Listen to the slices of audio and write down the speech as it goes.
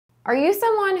Are you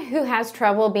someone who has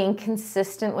trouble being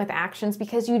consistent with actions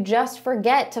because you just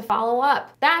forget to follow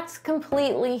up? That's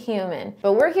completely human.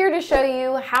 But we're here to show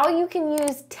you how you can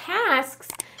use tasks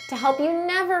to help you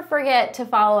never forget to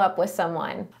follow up with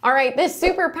someone. All right, this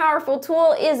super powerful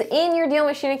tool is in your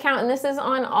DealMachine account, and this is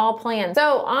on all plans.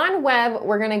 So on web,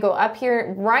 we're gonna go up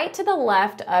here right to the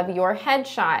left of your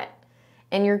headshot.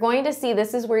 And you're going to see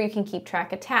this is where you can keep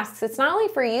track of tasks. It's not only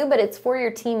for you, but it's for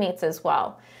your teammates as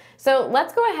well. So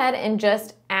let's go ahead and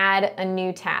just add a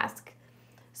new task.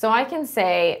 So I can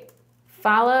say,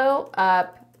 follow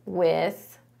up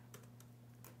with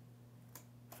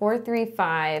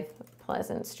 435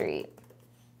 Pleasant Street.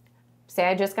 Say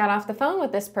I just got off the phone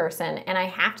with this person and I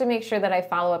have to make sure that I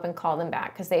follow up and call them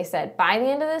back because they said by the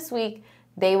end of this week,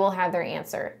 they will have their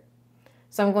answer.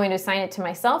 So I'm going to assign it to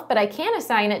myself, but I can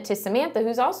assign it to Samantha,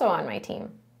 who's also on my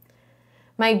team.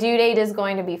 My due date is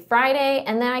going to be Friday,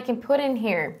 and then I can put in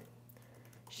here,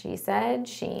 she said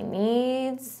she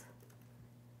needs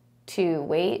to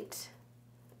wait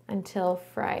until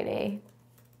Friday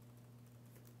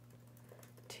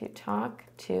to talk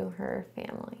to her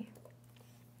family.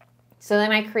 So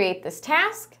then I create this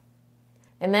task,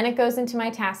 and then it goes into my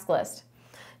task list.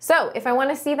 So if I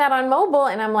want to see that on mobile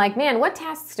and I'm like, man, what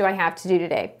tasks do I have to do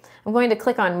today? I'm going to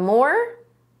click on More,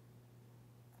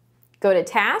 go to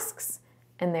Tasks,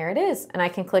 and there it is. And I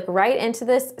can click right into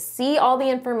this, see all the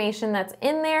information that's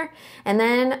in there, and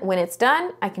then when it's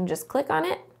done, I can just click on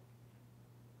it.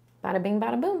 Bada bing,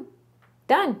 bada boom.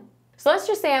 Done. So let's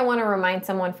just say I want to remind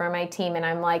someone from my team and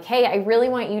I'm like, hey, I really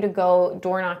want you to go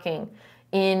door knocking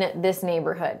in this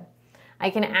neighborhood.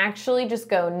 I can actually just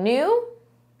go New,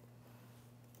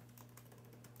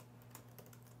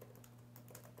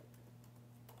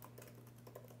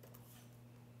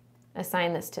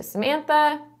 assign this to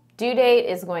Samantha. Due date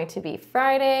is going to be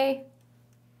Friday.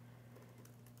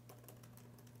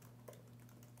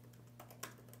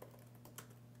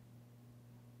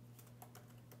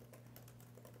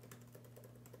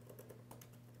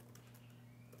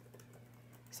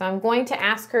 So I'm going to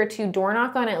ask her to door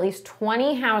knock on at least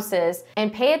 20 houses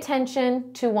and pay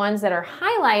attention to ones that are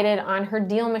highlighted on her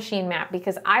DealMachine map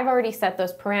because I've already set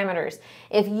those parameters.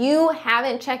 If you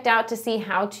haven't checked out to see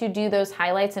how to do those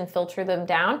highlights and filter them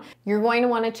down, you're going to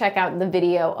want to check out the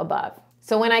video above.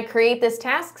 So when I create this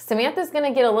task, Samantha's going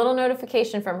to get a little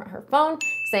notification from her phone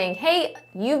saying, hey,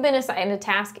 you've been assigned a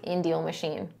task in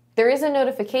DealMachine. There is a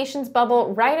notifications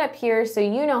bubble right up here so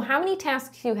you know how many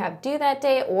tasks you have due that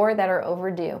day or that are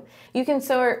overdue. You can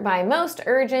sort by most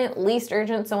urgent, least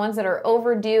urgent, so ones that are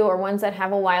overdue or ones that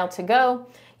have a while to go.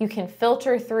 You can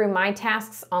filter through my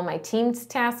tasks, all my team's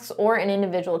tasks, or an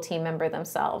individual team member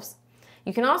themselves.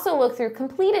 You can also look through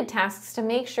completed tasks to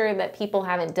make sure that people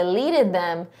haven't deleted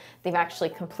them, they've actually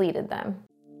completed them.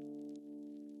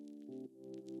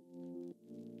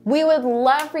 We would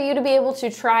love for you to be able to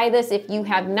try this if you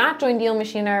have not joined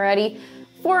DealMachine already.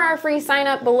 For our free sign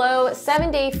up below,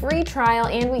 7-day free trial,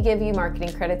 and we give you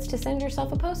marketing credits to send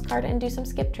yourself a postcard and do some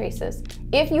skip traces.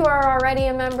 If you are already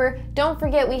a member, don't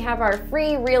forget we have our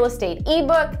free real estate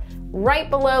ebook right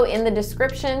below in the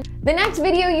description. The next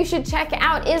video you should check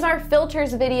out is our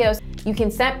filters videos. You can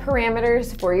set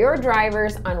parameters for your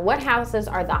drivers on what houses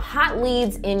are the hot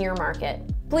leads in your market.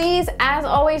 Please, as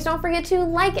always, don't forget to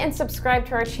like and subscribe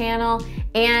to our channel.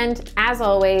 And as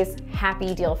always,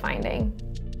 happy deal finding.